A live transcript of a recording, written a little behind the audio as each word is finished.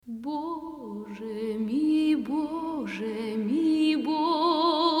мій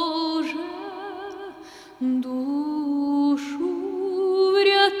Боже, душу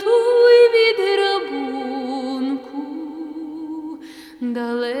врятуй від грабунку,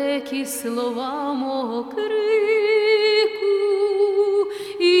 далекі слова мого крику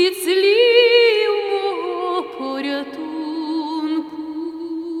і слів мого порятунку.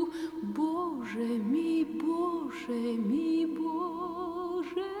 Боже мій, Боже мій,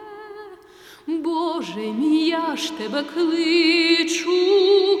 Боже, Боже мій, я ж тебе кличу.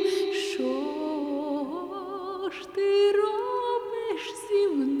 Що ж ти робиш зі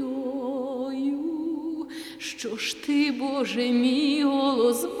мною? Що ж ти, Боже мій,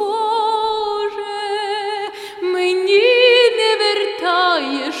 голос Боже, мені не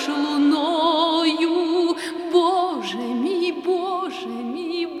вертаєш луною? Боже мій, Боже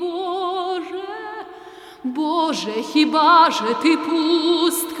мій, Боже, Боже, хіба же ти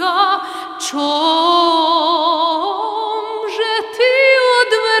пустка? Чом же ти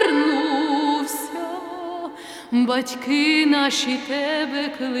одвернувся? Батьки наші тебе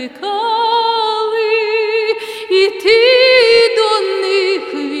кликали, і ти